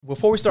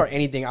before we start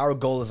anything, our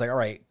goal is like, all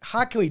right,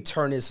 how can we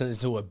turn this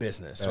into a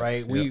business,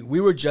 right? We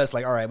were just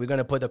like, all right, we're going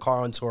to put the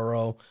car on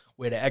Turo.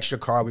 We had an extra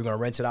car. We're going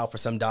to rent it out for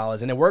some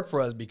dollars. And it worked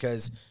for us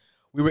because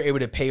we were able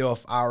to pay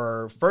off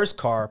our first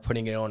car,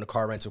 putting it on the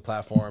car rental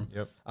platform.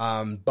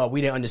 But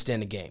we didn't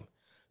understand the game.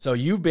 So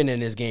you've been in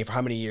this game for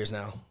how many years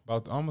now?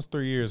 About almost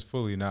 3 years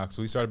fully now.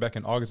 So we started back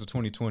in August of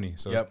 2020.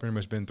 So it's pretty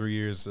much been 3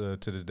 years to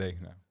the day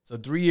now. So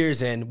 3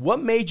 years in.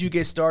 What made you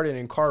get started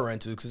in car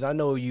rentals? Because I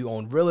know you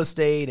own real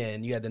estate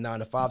and you had the 9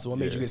 to 5. So what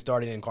made you get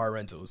started in car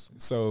rentals?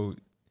 So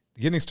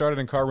getting started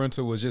in car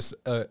rental was just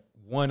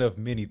one of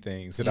many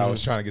things that I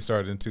was trying to get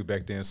started into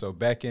back then. So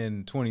back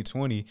in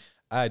 2020,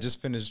 I had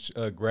just finished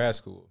grad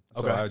school.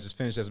 So I just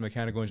finished as a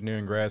mechanical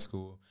engineering grad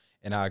school.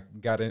 And I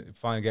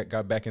finally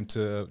got back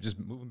into just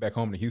moving back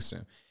home to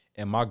Houston.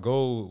 And my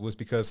goal was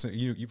because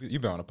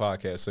you've been on a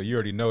podcast, so you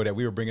already know that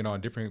we were bringing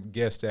on different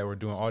guests that were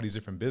doing all these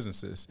different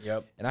businesses.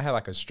 And I had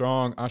like a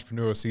strong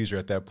entrepreneurial seizure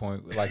at that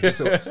point. Like,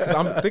 just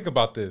think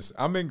about this.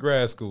 I'm in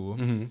grad school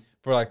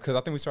because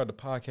I think we started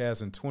the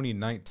podcast in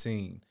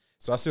 2019.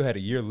 So I still had a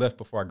year left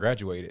before I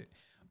graduated.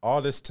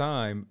 All this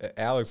time,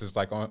 Alex is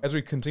like as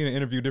we continue to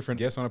interview different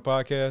guests on the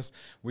podcast,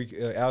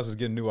 Alex is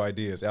getting new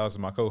ideas. Alex is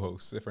my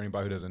co-host, for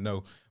anybody who doesn't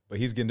know. But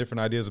he's getting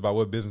different ideas about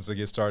what business to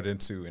get started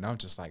into. And I'm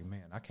just like,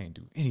 man, I can't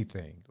do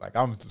anything. Like,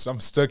 I'm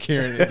stuck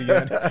here in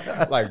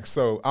Indiana. Like,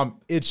 so I'm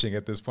itching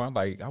at this point. I'm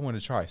like, I want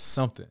to try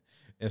something.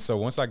 And so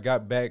once I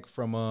got back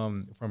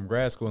from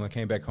grad school and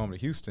came back home to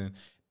Houston,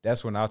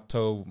 that's when I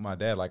told my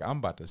dad, like, I'm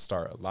about to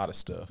start a lot of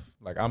stuff.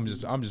 Like, I'm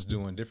just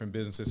doing different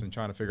businesses and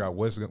trying to figure out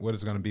what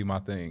is going to be my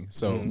thing.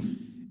 So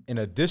in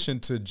addition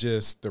to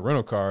just the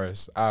rental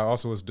cars, I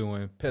also was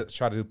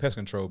try to do pest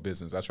control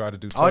business. I tried to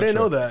do tow I didn't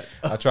know that.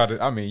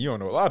 You don't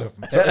know a lot of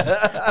them.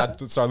 I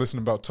started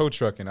listening about tow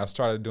trucking. I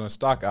started doing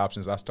stock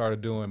options. I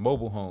started doing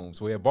mobile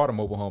homes. We had bought a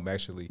mobile home,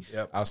 actually.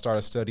 I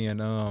started studying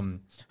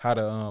how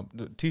to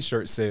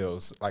T-shirt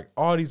sales. Like,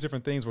 all these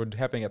different things were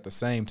happening at the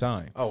same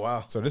time. Oh,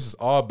 wow. So this is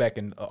all back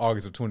in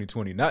August of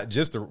 2020. Not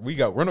just we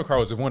got rental car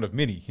was one of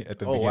many at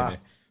the beginning. Wow.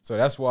 So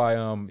that's why,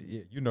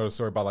 you know the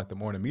story about like the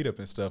morning meetup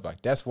and stuff.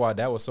 Like, that's why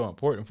that was so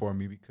important for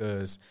me,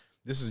 because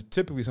this is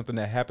typically something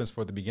that happens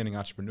for the beginning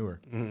entrepreneur.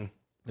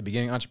 The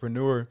beginning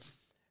entrepreneur,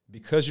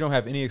 because you don't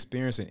have any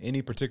experience in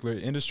any particular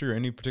industry or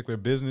any particular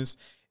business,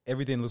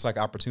 everything looks like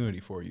opportunity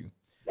for you.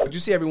 But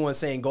you see everyone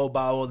saying, go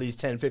buy all these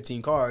 10,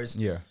 15 cars.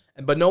 Yeah.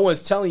 But no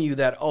one's telling you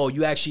that, oh,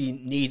 you actually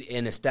need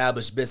an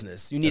established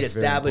business. You need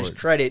established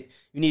credit.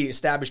 You need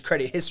established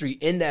credit history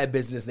in that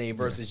business name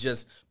versus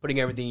just putting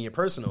everything in your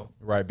personal.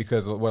 Right,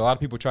 because what a lot of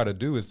people try to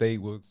do is they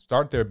will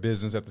start their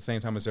business at the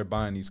same time as they're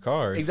buying these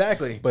cars.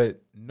 Exactly.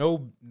 But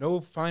no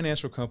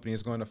financial company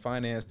is going to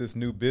finance this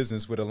new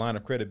business with a line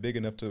of credit big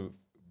enough to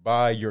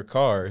buy your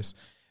cars,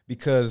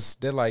 because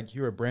they're like,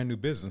 you're a brand new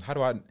business. How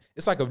do I?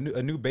 It's like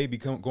a new baby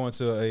going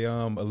to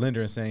a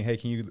lender and saying, hey,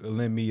 can you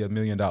lend me $1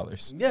 million?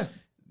 Yeah.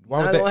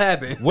 Why would that gonna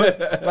happen?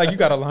 What? Like, you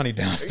got Alani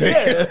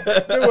downstairs.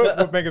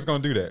 What bank is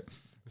going to do that?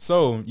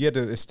 So you have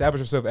to establish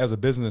yourself as a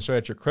business and show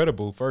that you're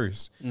credible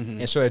first,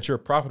 and show that you're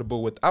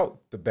profitable without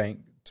the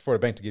bank, for the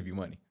bank to give you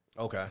money.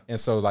 Okay. And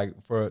so, like,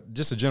 for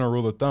just a general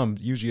rule of thumb,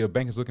 usually a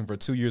bank is looking for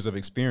 2 years of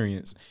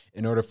experience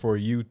in order for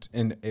you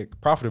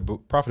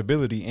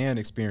profitability and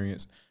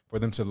experience for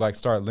them to like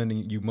start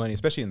lending you money,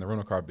 especially in the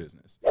rental car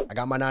business. I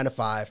got my 9 to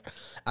 5.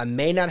 I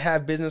may not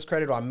have business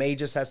credit, or I may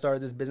just have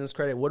started this business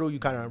credit. What do you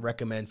kind of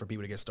recommend for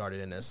people to get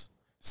started in this?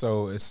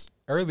 So it's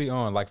early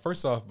on. Like,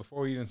 first off,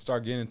 before we even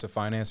start getting into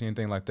financing,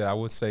 anything like that, I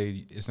would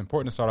say it's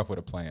important to start off with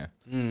a plan.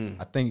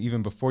 I think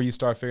even before you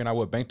start figuring out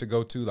what bank to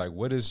go to, like,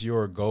 what is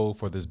your goal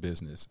for this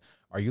business?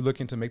 Are you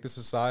looking to make this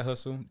a side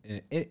hustle?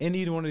 And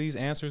any one of these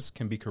answers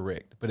can be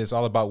correct, but it's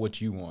all about what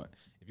you want.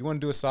 If you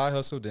want to do a side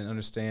hustle, then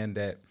understand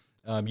that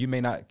you may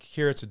not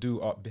care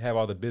to have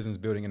all the business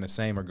building in the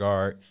same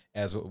regard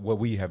as what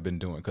we have been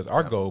doing, because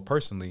our goal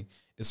personally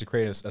is to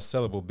create a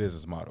sellable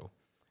business model.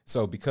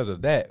 So because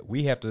of that,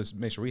 we have to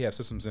make sure we have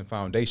systems and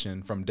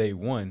foundation from day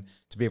one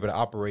to be able to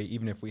operate,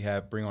 even if we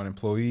bring on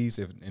employees,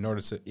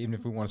 even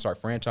if we want to start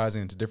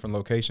franchising into different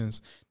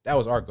locations. That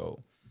was our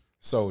goal.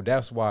 So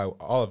that's why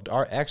all of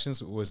our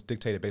actions was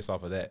dictated based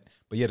off of that.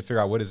 But you had to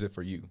figure out, what is it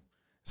for you?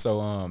 So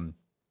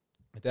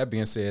with that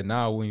being said,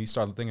 now when you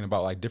start thinking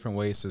about like different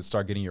ways to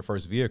start getting your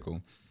first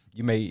vehicle,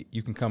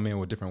 you can come in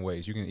with different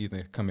ways. You can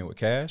either come in with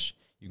cash,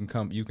 you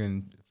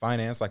can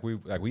finance like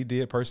we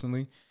did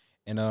personally,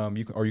 and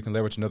you can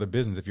leverage another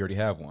business if you already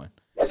have one.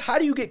 So how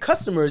do you get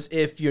customers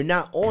if you're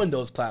not on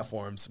those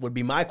platforms, would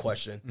be my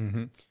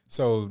question.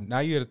 So now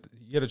you have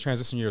to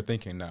transition your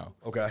thinking now.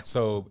 Okay.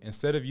 So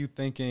instead of you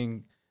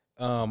thinking,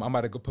 I'm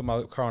about to go put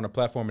my car on a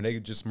platform and they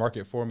just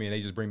market for me and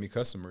they just bring me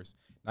customers,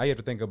 now you have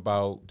to think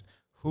about,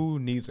 who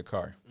needs a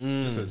car?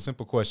 Just a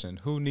simple question.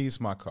 Who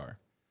needs my car?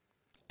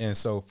 And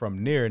so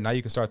from there, now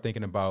you can start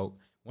thinking about,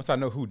 once I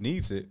know who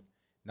needs it,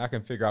 now I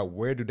can figure out,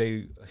 where do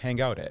they hang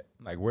out at?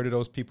 Like, where do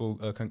those people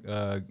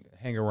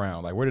hang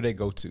around? Like, where do they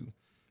go to?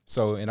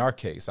 So in our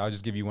case, I'll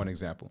just give you one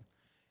example.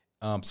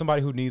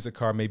 Somebody who needs a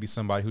car may be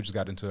somebody who just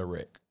got into a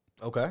wreck.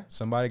 Okay.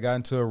 Somebody got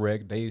into a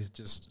wreck.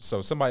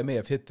 So somebody may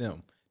have hit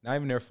them. Not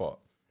even their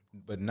fault.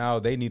 But now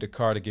they need a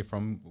car to get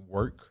from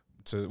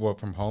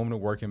from home to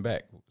work and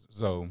back.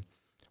 So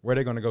where are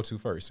they going to go to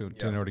first in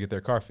order to get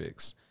their car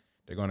fixed?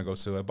 They're going to go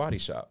to a body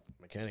shop.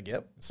 Mechanic,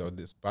 yep. So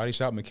this body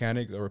shop,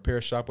 mechanic, or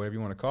repair shop, whatever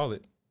you want to call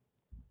it,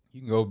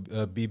 you can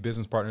go be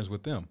business partners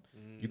with them.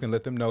 You can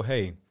let them know,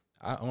 hey,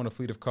 I own a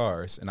fleet of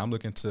cars, and I'm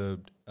looking to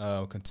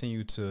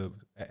continue to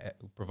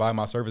provide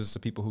my services to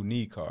people who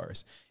need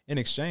cars. In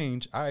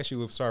exchange, I actually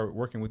will start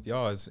working with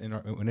y'all.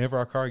 Whenever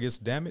our car gets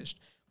damaged,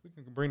 we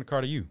can bring the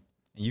car to you,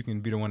 and you can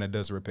be the one that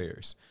does the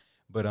repairs.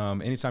 But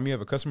anytime you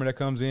have a customer that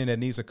comes in that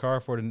needs a car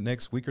for the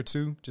next week or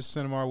two, just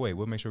send them our way.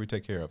 We'll make sure we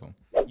take care of them.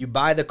 You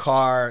buy the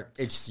car,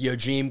 it's your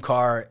dream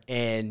car,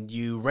 and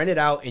you rent it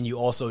out, and you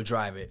also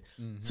drive it.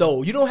 Mm-hmm.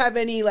 So you don't have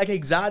any like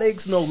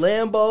exotics, no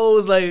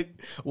Lambos, like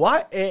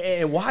why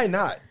and why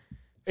not?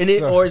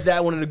 Or is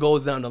that one of the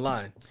goals down the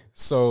line?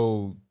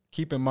 So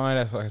keep in mind,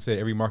 as like I said,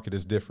 every market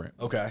is different.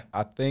 Okay.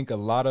 I think a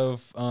lot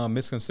of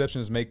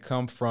misconceptions may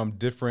come from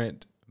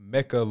different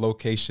mecca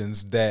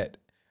locations that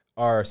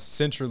are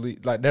centrally,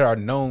 like, that are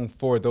known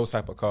for those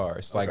type of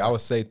cars. Like, I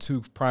would say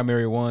two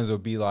primary ones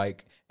would be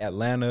like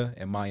Atlanta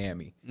and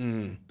Miami.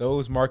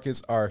 Those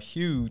markets are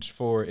huge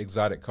for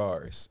exotic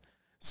cars.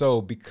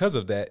 So because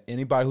of that,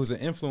 anybody who's an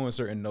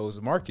influencer in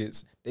those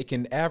markets, they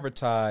can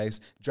advertise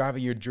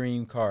driving your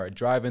dream car,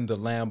 driving the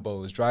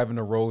Lambos, driving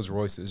the Rolls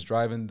Royces,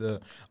 driving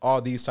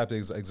all these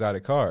types of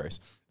exotic cars.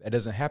 That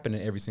doesn't happen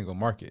in every single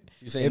market.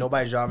 You saying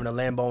nobody's driving a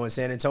Lambo in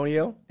San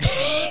Antonio?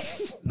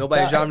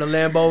 Nobody's driving a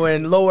Lambo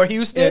in Lower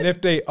Houston? And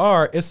if they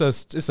are, it's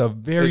a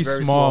very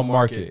small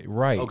market.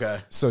 Right. Okay.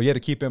 So you have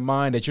to keep in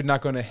mind that you're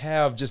not going to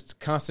have just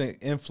constant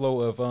inflow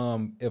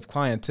of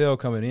clientele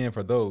coming in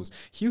for those.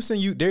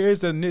 Houston, there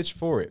is a niche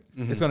for it.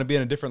 Mm-hmm. It's going to be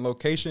in a different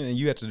location, and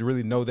you have to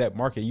really know that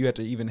market. You have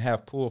to even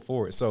have pull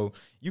for it. So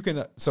you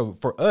can. So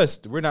for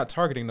us, we're not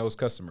targeting those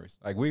customers.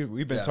 Like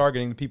we've been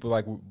targeting people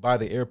like by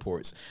the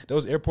airports.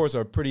 Those airports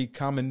are pretty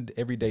common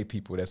everyday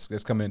people that's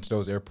coming into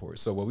those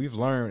airports. So what we've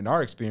learned in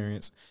our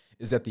experience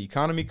is that the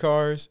economy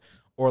cars,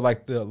 or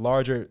like the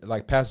larger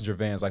like passenger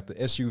vans, like the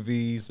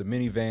SUVs, the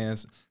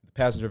minivans, the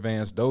passenger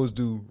vans, those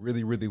do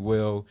really, really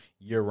well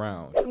year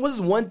round. What's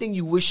one thing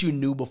you wish you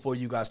knew before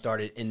you got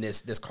started in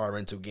this car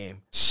rental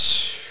game?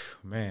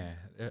 Man,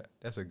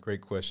 that's a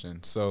great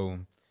question. So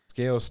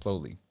scale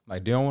slowly.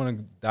 Like, they don't want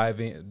to dive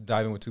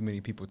in with too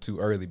many people too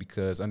early,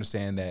 because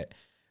understand that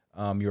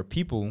your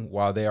people,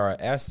 while they are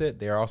an asset,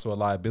 they are also a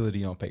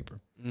liability on paper.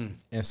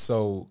 And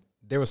so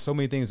there were so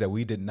many things that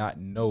we did not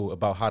know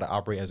about how to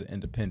operate as an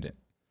independent.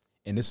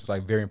 And this is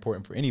like very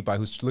important for anybody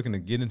who's looking to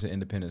get into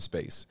independent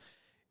space.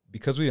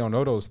 Because we don't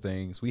know those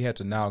things, we had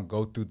to now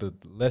go through the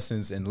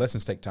lessons, and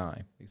lessons take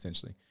time,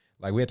 essentially.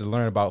 Like, we had to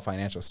learn about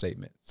financial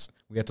statements.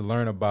 We had to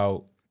learn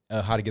about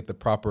how to get the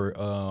proper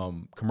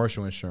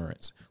commercial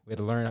insurance.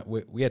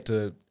 We had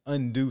to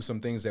undo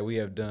some things that we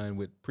have done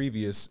with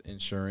previous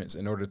insurance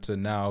in order to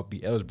now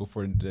be eligible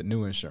for the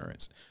new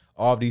insurance.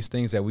 All of these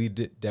things that we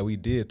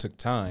did took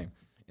time.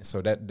 And so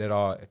that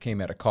all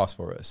came at a cost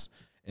for us.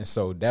 And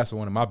so that's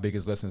one of my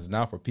biggest lessons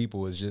now for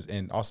people is just,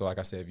 and also, like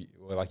I said,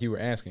 like you were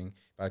asking,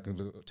 if I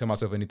could tell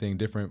myself anything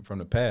different from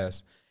the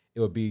past, it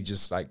would be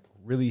just like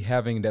really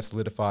having that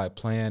solidified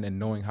plan and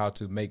knowing how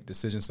to make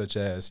decisions, such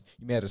as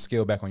you may have to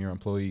scale back on your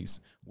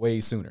employees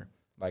way sooner.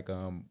 Like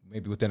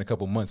maybe within a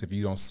couple months, if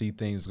you don't see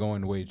things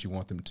going the way that you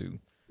want them to.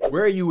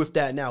 Where are you with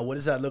that now? What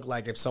does that look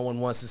like if someone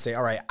wants to say,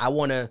 all right,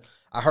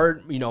 I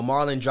heard,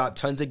 Marlon dropped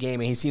tons of game,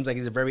 and he seems like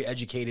he's a very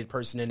educated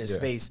person in his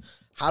space.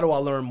 How do I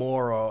learn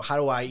more, or how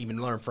do I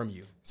even learn from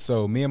you?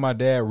 So me and my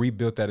dad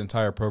rebuilt that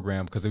entire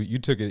program, because you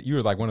took it. You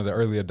were like one of the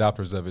early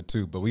adopters of it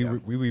too. But we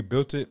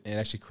rebuilt it and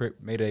actually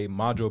made a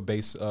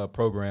module-based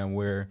program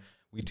where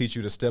we teach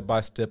you the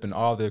step-by-step and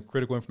all the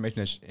critical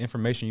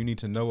information you need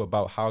to know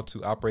about how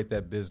to operate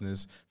that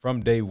business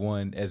from day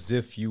one, as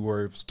if you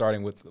were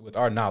starting with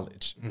our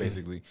knowledge,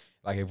 basically.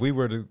 Like, if we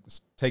were to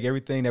take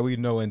everything that we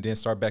know and then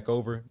start back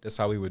over, that's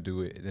how we would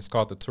do it. And it's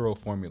called the Turo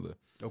formula.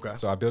 Okay.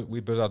 So we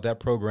built out that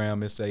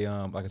program. It's a,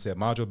 like I said,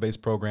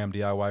 module-based program,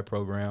 DIY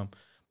program.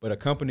 But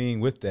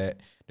accompanying with that,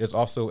 there's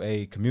also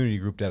a community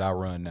group that I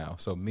run now.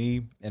 So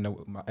me and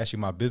actually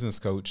my business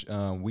coach,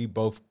 we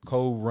both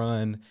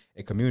co-run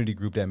a community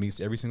group that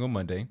meets every single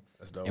Monday.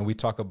 That's dope. And we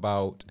talk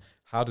about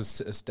how to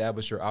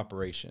establish your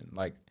operation.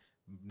 Like,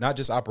 not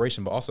just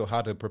operation, but also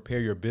how to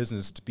prepare your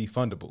business to be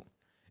fundable.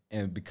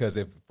 And because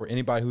for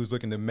anybody who's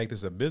looking to make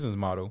this a business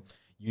model,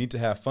 you need to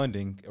have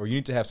funding, or you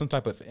need to have some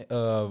type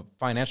of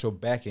financial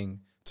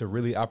backing to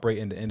really operate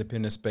in the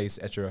independent space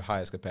at your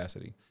highest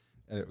capacity.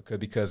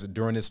 Because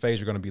during this phase,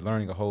 you're going to be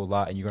learning a whole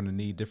lot, and you're going to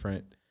need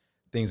different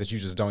things that you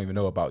just don't even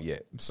know about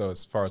yet. So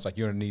as far as like,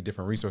 you're going to need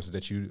different resources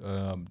that you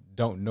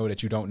don't know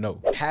that you don't know.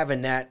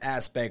 Having that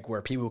aspect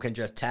where people can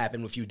just tap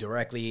in with you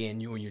directly,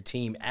 and you and your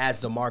team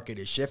as the market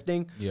is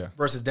shifting,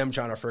 versus them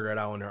trying to figure it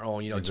out on their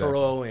own. Exactly.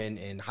 Turo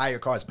and hire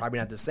cars probably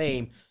not the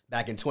same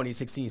back in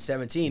 2016,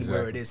 17,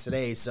 where it is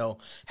today. So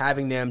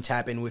having them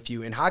tap in with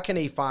you, and how can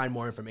they find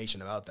more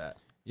information about that?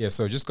 Yeah,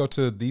 so just go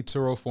to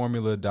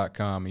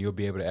thetoroformula.com and you'll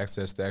be able to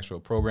access the actual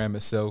program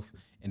itself.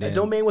 And that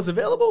domain was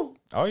available?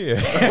 Oh, yeah.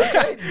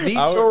 Okay.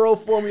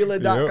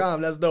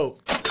 thetoroformula.com. That's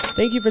dope.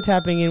 Thank you for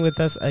tapping in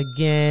with us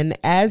again.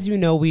 As you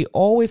know, we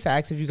always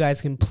ask if you guys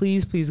can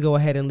please go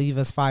ahead and leave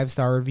us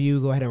 5-star review.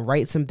 Go ahead and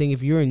write something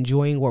if you're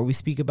enjoying what we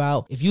speak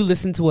about. If you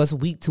listen to us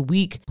week to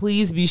week,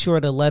 please be sure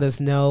to let us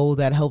know.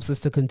 That helps us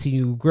to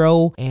continue to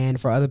grow and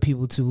for other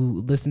people to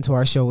listen to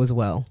our show as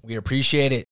well. We appreciate it.